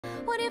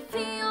What if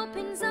he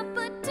opens up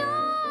a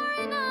door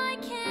and I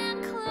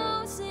can't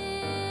close it?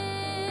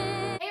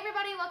 Hey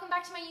everybody, welcome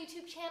back to my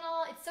YouTube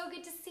channel. It's so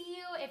good to see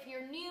you. If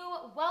you're new,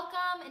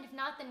 welcome, and if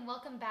not, then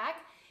welcome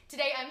back.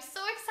 Today I'm so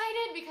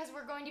excited because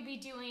we're going to be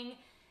doing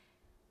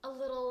a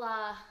little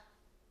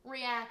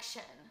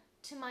reaction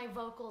to my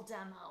vocal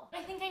demo.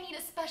 I think I need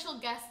a special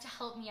guest to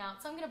help me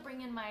out, so I'm gonna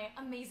bring in my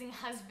amazing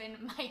husband,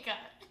 Micah.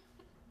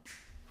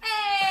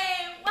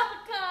 Hey,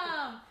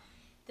 welcome!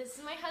 This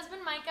is my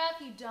husband, Micah,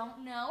 if you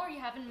don't know or you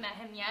haven't met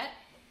him yet.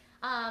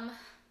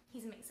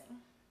 He's amazing.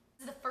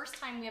 This is the first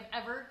time we have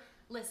ever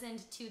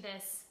listened to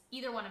this,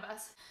 either one of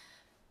us.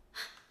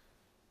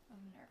 I'm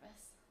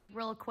nervous.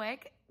 Real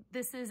quick,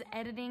 this is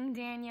editing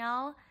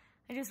Danielle.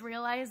 I just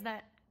realized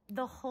that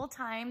the whole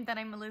time that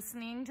I'm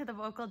listening to the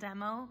vocal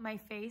demo, my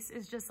face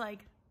is just like,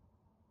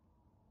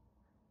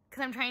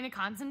 because I'm trying to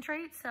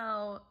concentrate,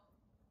 so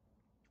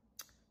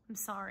I'm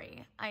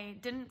sorry. I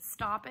didn't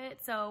stop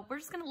it, so we're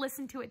just gonna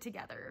listen to it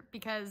together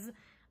because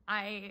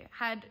I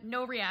had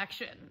no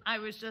reaction. I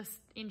was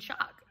just in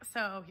shock,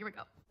 so here we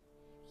go.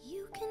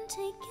 You can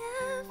take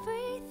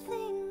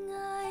everything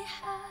I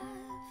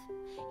have.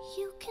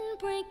 You can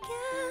break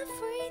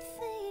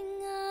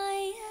everything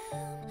I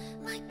am.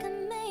 Like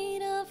I'm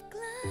made of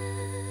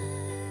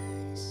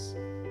glass.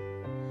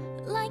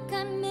 Like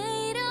I'm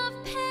made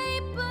of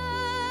paper.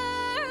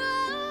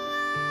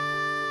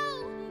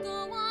 Oh,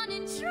 go on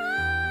and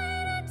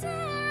try to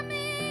tear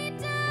me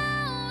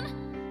down.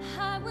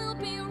 I will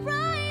be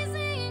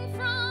rising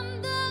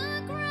from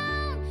the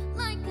ground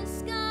like a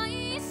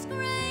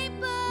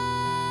skyscraper.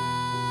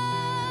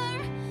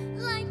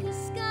 Like a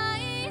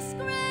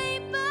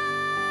skyscraper.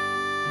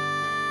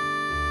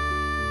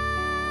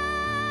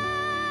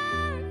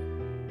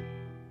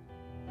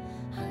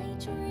 I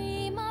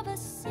dream of a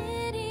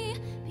city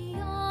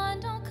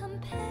beyond all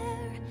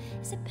compare.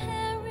 Is it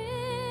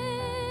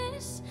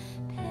Paris?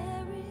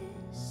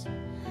 Paris.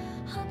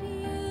 A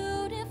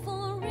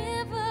beautiful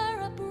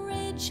river, a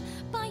bridge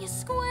by a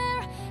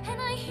square,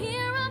 and I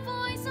hear a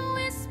voice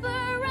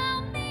whisper,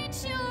 I'll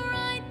meet you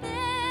right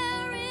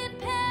there in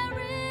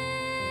Paris.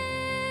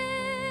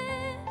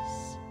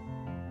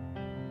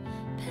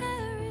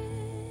 Paris.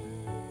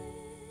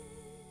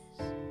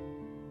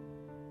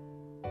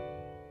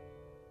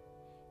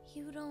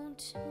 You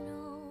don't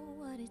know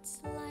what it's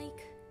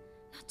like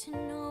not to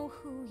know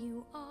who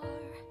you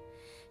are,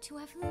 to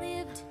have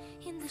lived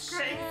in the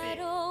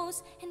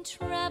shadows and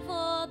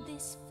traveled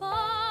this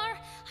far.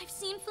 I've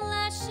seen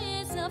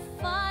flashes of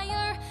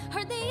fire,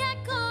 heard the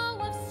echo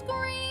of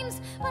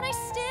screams, but I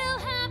still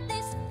have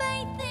this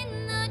faith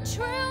in the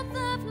truth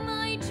of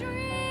my dreams.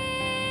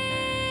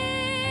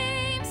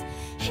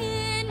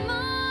 In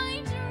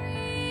my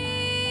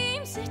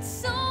dreams, it's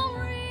so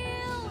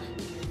real.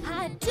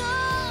 I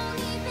don't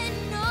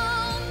even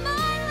know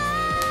my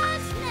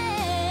last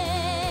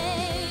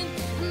name.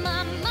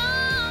 My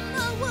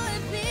mama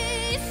would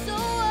be so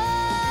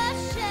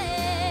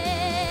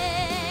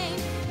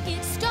ashamed.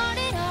 It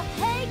started off,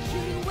 hey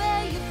cutie,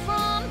 where you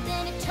from?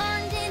 Then it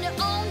turned into,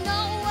 oh no,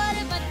 what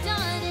have I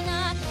done? And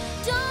I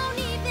don't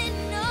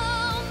even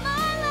know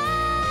my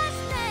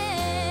last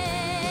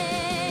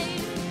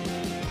name.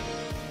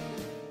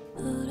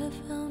 But I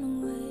found a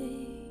way.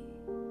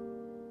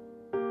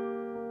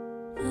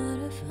 Thought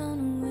I found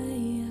a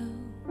way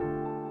out,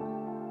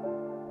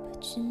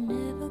 but you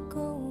never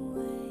go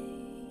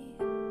away.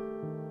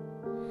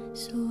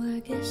 So I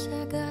guess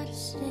I gotta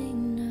stay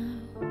now.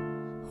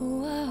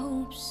 Oh, I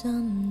hope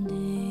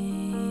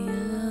someday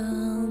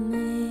I'll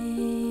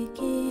make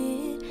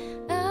it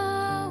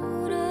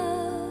out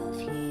of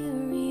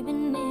here,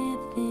 even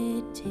if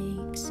it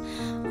takes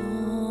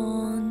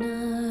all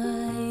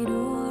night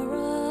or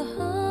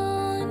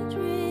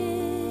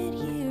 100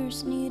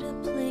 years. Need a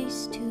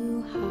place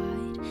to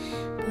hide,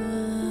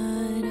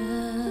 but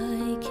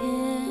I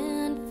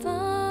can't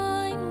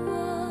find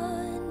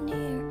one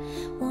near.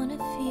 Wanna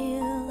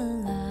feel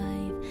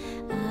alive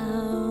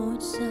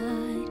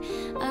outside.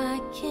 I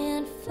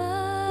can't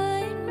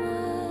fight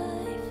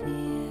my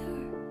fear.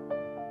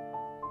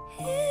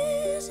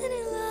 Isn't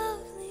it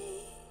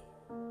lovely?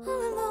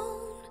 All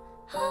alone,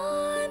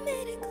 heart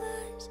made of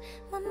glass,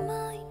 my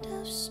mind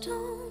of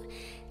stone.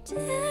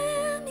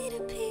 Tear me to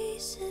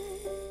pieces,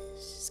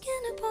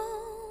 skin and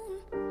bone.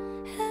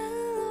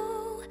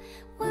 Hello,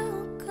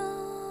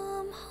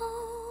 welcome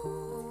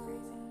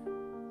home.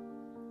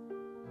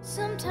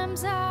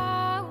 Sometimes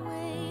I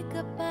wake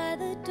up by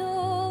the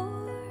door.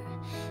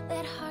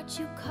 That heart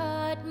you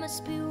caught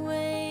must be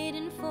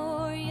waiting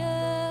for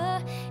ya.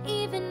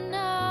 Even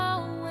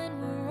now when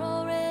we're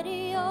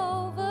already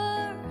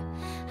over,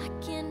 I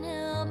can't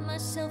help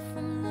myself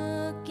from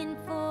looking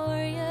for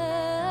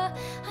ya.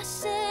 I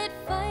set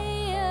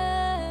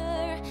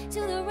fire to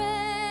the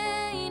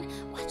rain,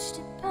 watched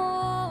it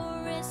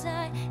pour as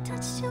I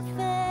touched your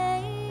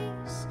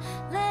face.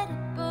 Let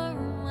it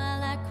burn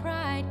while I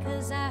cried,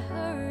 'cause I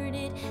heard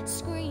it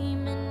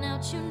screaming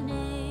out your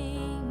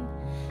name.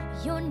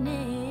 Your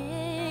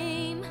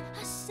name.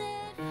 I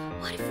said,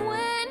 what if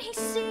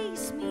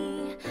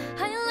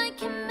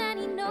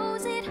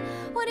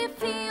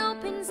if he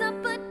opens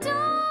up a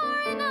door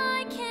and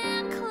I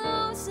can't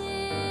close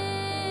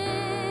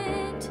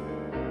it?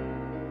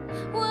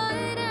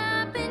 What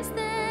happens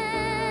then?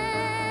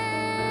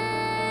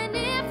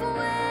 If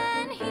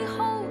when he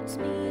holds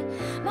me,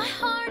 my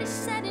heart is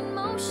set in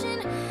motion,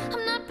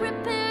 I'm not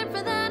prepared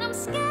for that, I'm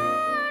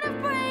scared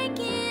of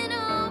breaking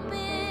open.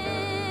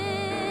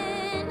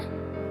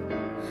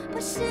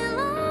 But still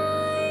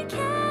I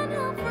can't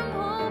help from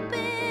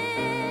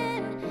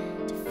hoping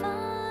to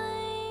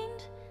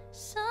find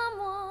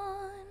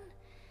someone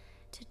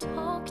to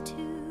talk to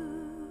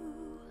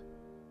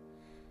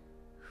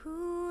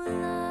who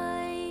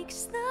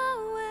likes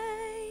the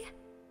way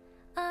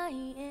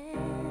I am.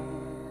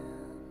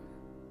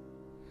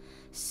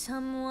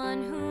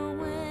 Someone who,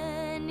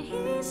 when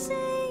he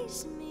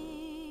sees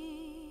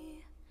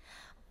me,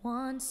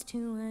 wants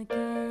to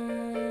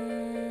again.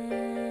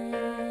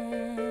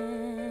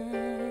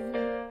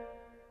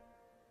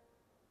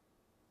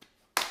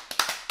 Is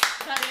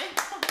that it?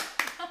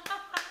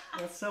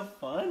 That's so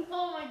fun.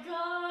 Oh my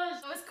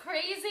gosh, it was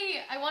crazy.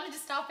 I wanted to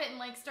stop it and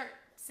like start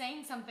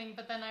saying something,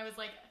 but then I was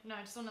like, no,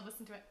 I just want to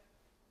listen to it.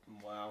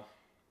 Wow.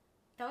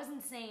 That was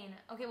insane.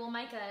 Okay, well,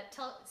 Micah,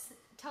 tell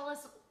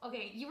us.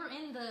 Okay, you were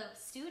in the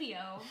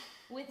studio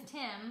with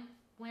Tim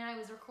when I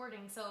was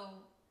recording, so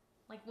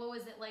like, what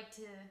was it like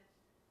to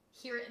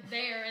hear it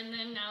there and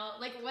then now?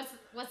 Like,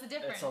 what's the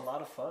difference? It's a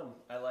lot of fun.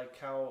 I like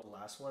how the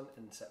last one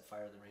and Set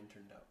Fire the Rain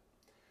turned out.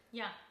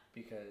 Yeah.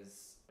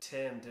 Because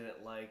Tim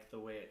didn't like the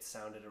way it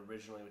sounded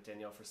originally with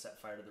Danielle for Set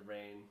Fire to the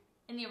Rain.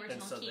 In the original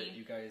and so key. that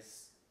you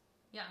guys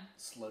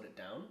slowed it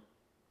down.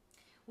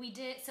 We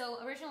did, so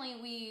originally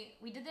we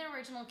did the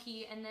original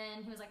key, and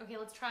then he was like, okay,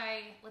 let's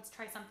try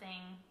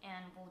something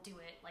and we'll do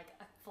it like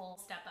a full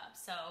step up.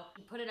 So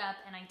he put it up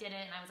and I did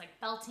it and I was like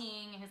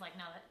belting and he was like,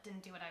 no, that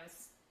didn't do what I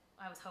was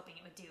hoping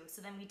it would do.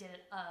 So then we did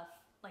it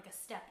like a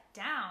step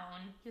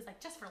down. He was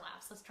like, just for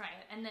laughs, let's try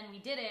it. And then we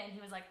did it and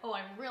he was like, oh,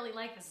 I really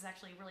like this, it's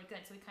actually really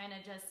good. So we kind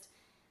of just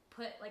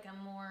put like a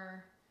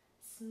more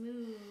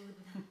smooth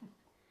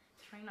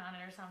train on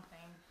it or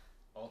something.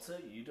 Also,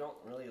 you don't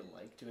really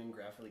like doing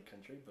gravelly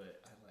country, but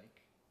I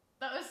like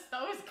That was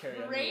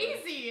carry on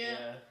crazy.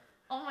 Yeah.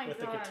 Oh my with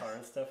gosh. the guitar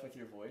and stuff with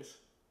your voice.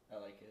 I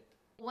like it.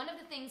 One of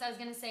the things I was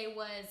gonna say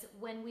was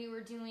when we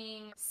were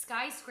doing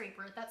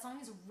Skyscraper, that song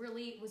was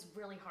really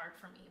hard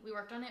for me. We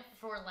worked on it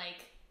for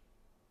like,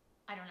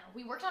 I don't know,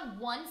 we worked on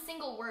one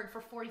single word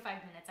for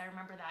 45 minutes. I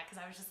remember that because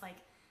I was just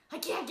like, I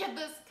can't get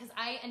this, because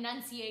I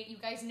enunciate. You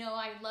guys know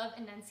I love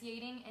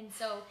enunciating, and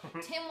so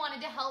Tim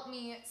wanted to help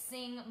me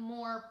sing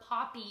more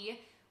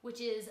poppy, which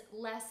is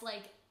less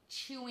like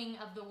chewing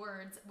of the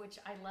words, which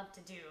I love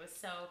to do.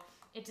 So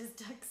it just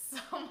took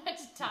so much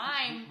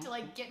time to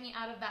like get me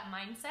out of that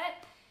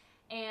mindset.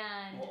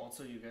 And well,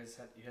 also you guys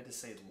had to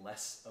say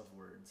less of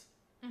words.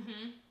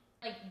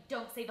 Like,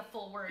 don't say the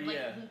full word.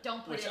 Like,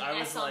 don't put an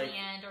S on the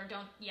end, or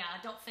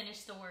don't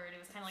finish the word. It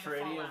was kind of like for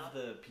a any fallout. of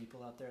the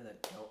people out there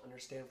that don't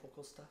understand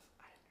vocal stuff,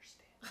 I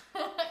understand.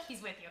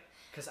 He's with you.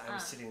 Because I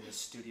was sitting in the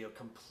studio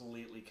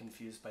completely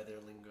confused by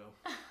their lingo.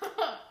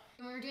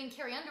 When we were doing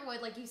Carrie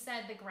Underwood, like you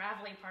said, the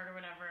gravelly part or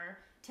whatever,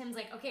 Tim's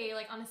like, okay,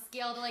 like on a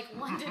scale to like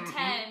 1 to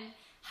 10,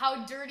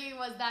 how dirty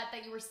was that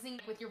you were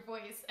singing with your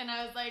voice? And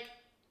I was like,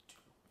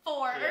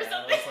 4 or something.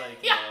 I was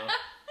like, no.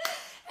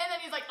 And then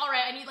he's like, all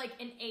right, I need like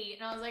an 8.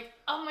 And I was like,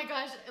 oh my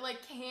gosh, I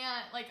like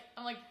can't. Like,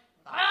 I'm like,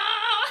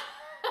 ah!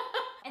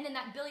 And then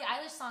that Billie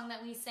Eilish song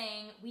that we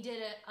sang, we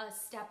did a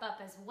step up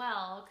as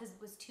well because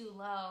it was too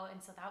low.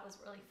 And so that was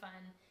really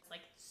fun. It's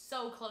like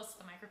so close to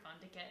the microphone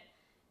to get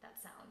that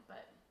sound,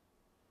 but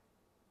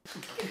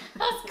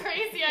that's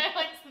crazy. I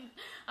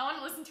want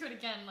to listen to it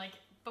again, like,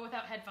 but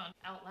without headphones,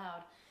 out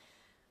loud.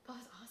 That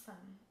was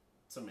awesome.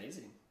 It's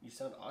amazing. You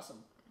sound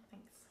awesome.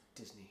 Thanks.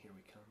 Disney, here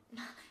we come.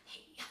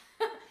 Hey.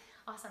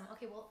 Awesome.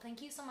 Okay, well, thank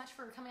you so much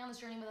for coming on this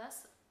journey with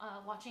us,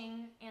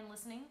 watching and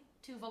listening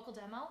to Vocal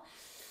Demo.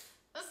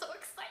 I'm so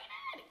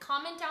excited.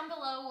 Comment down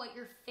below what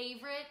your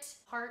favorite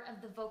part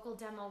of the vocal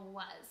demo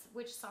was.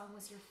 Which song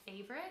was your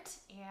favorite?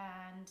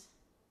 And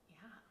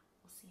yeah,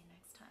 we'll see you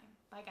next time.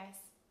 Bye,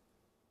 guys.